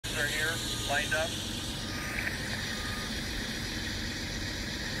are here, lined up.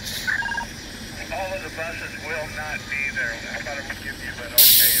 All of the buses will not be there. I thought it would give you an okay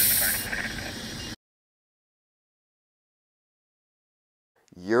as time.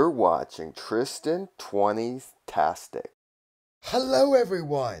 You're watching Tristan 20's Tastic. Hello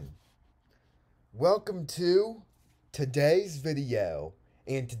everyone! Welcome to today's video.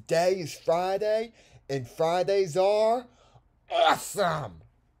 And today is Friday, and Fridays are awesome!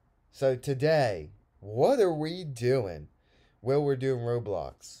 So today, what are we doing? Well, we're doing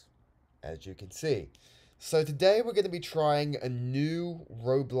Roblox, as you can see. So today we're going to be trying a new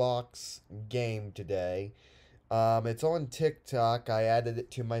Roblox game today. It's on TikTok. I added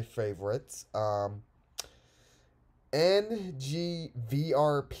it to my favorites.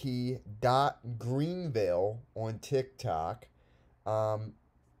 ngvrp.greenville on TikTok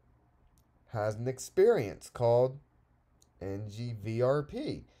has an experience called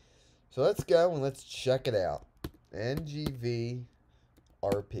ngvrp. So let's go and let's check it out. ngvrp.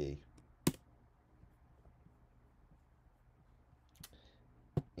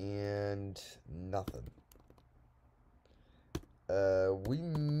 And nothing. We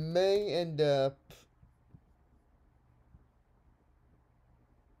may end up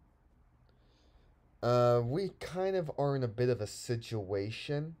we kind of are in a bit of a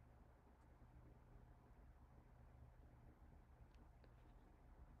situation.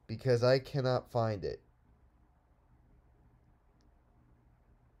 Because I cannot find it.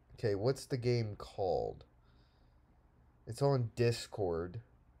 Okay, what's the game called? It's on Discord.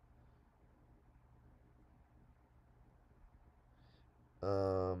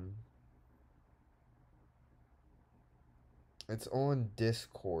 It's on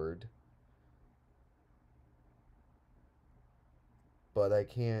Discord. But I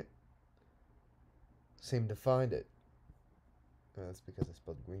can't seem to find it. That's because I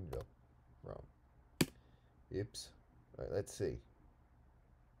spelled Greenville wrong. Oops. Alright, let's see.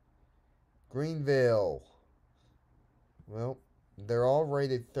 Greenville. Well, they're all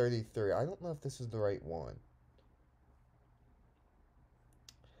rated 33. I don't know if this is the right one.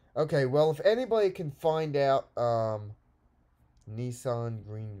 Okay, well, if anybody can find out, Nissan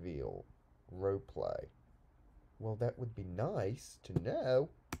Greenville roleplay, well, that would be nice to know.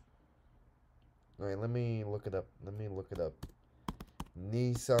 Alright, let me look it up.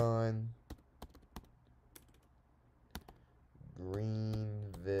 Nissan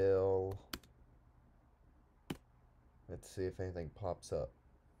Greenville. Let's see if anything pops up.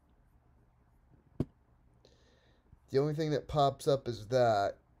 The only thing that pops up is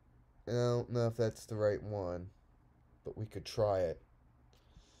that. I don't know if that's the right one, but we could try it.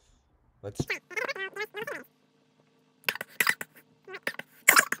 Let's.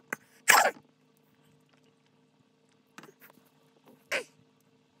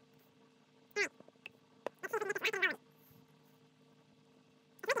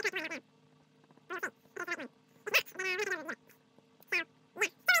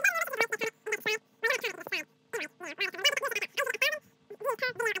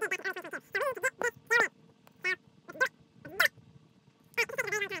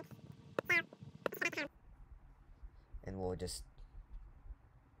 And we'll just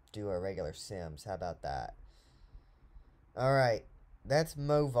do our regular Sims. How about that? Alright, that's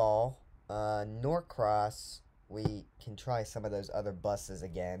Moval. Norcross, we can try some of those other buses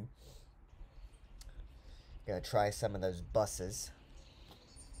again. Gonna try some of those buses.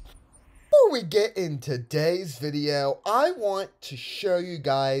 Before we get in today's video, I want to show you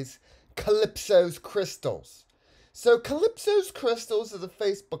guys Calypso's Crystals. So Calypso's Crystals is a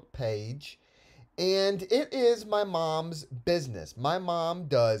Facebook page, and it is my mom's business. My mom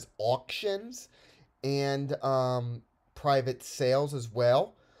does auctions and private sales as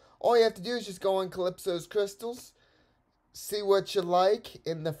well. All you have to do is just go on Calypso's Crystals, see what you like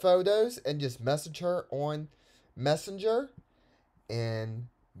in the photos, and just message her on Messenger and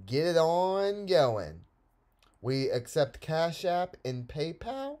get it on going. We accept Cash App and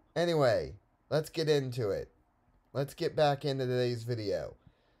PayPal. Anyway, let's get into it. Let's get back into today's video.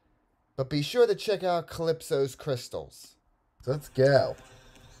 But be sure to check out Calypso's Crystals. So let's go.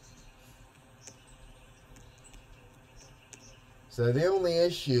 So the only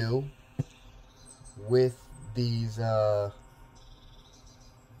issue with these the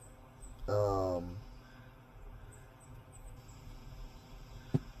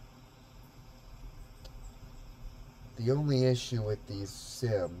only issue with these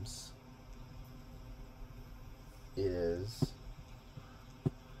Sims is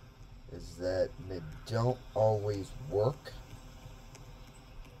that they don't always work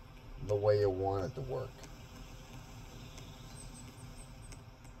the way you want it to work.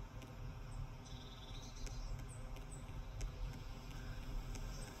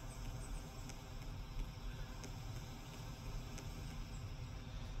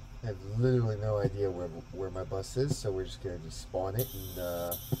 have literally no idea where my bus is, so we're just gonna just spawn it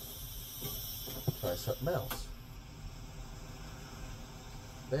and try something else.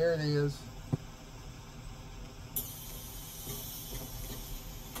 There it is.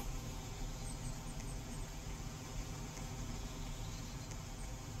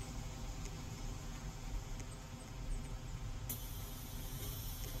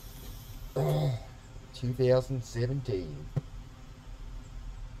 Oh, 2017.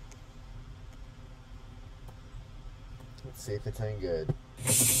 Let's see if it's any good.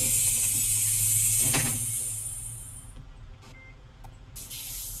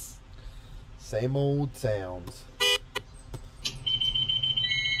 Same old sounds.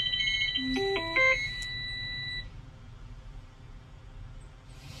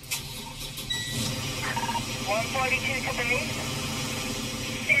 To base.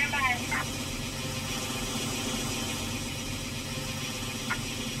 Stand by.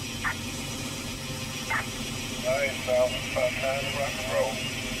 Nice, time to rock and roll.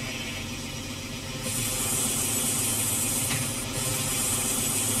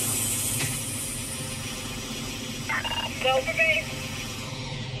 Go for base.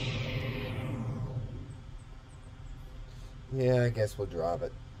 Yeah, I guess we'll drop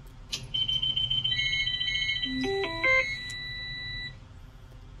it.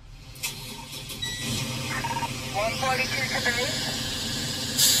 To base.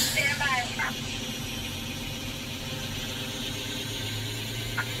 Stand by.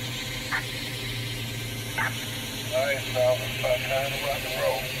 Nice, time to rock and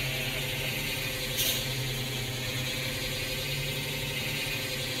roll.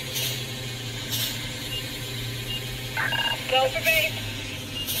 Go for base.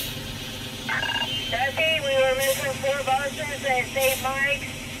 Jesse, we were missing 4 buses at St. Mike's.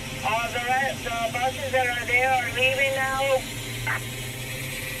 The buses that are there are leaving now.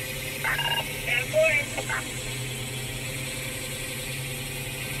 And point.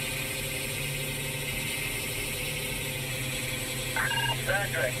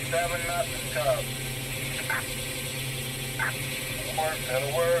 Patrick, 7-0 Cubs.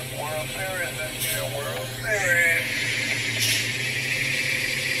 That'll work. World Series this year. World Series.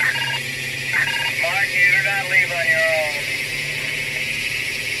 Mark, you do not leave on your own.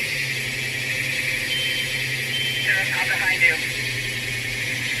 I'm behind you.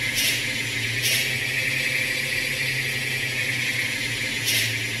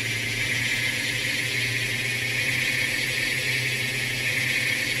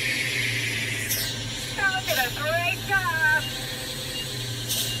 Oh, did a great job.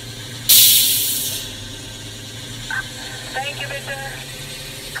 Thank you, Victor.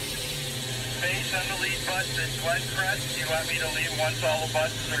 Base on the lead bus at Glen Crest. Do you want me to leave once all the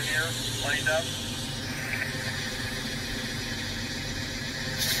buses are here, lined up?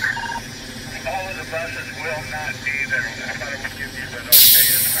 All of the buses will not be there. I thought I would give you an okay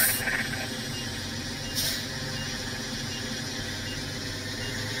in time.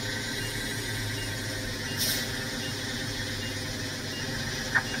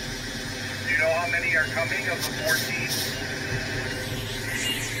 Do you know how many are coming of the 14?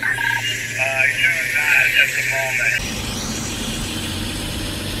 I do not at the moment.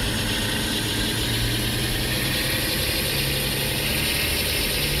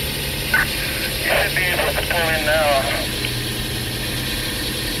 You should be able to pull in now.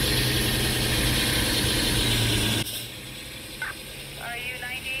 Are you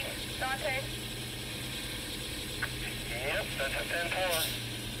 90, Dante? Yep, that's a 10-4.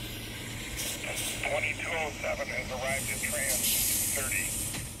 2207 has arrived at Trans 30.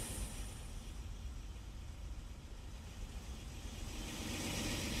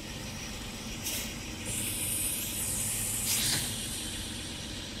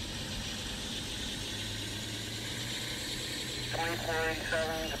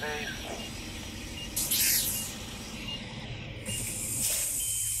 To base.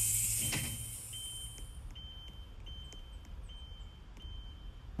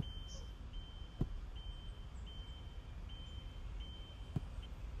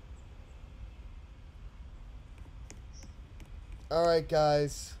 Alright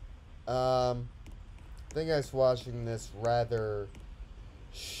guys, thank you guys for watching this rather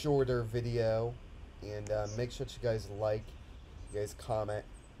shorter video, and make sure that you guys like, you guys comment,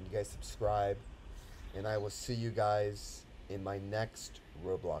 and you guys subscribe, and I will see you guys in my next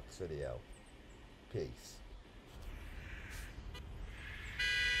Roblox video. Peace.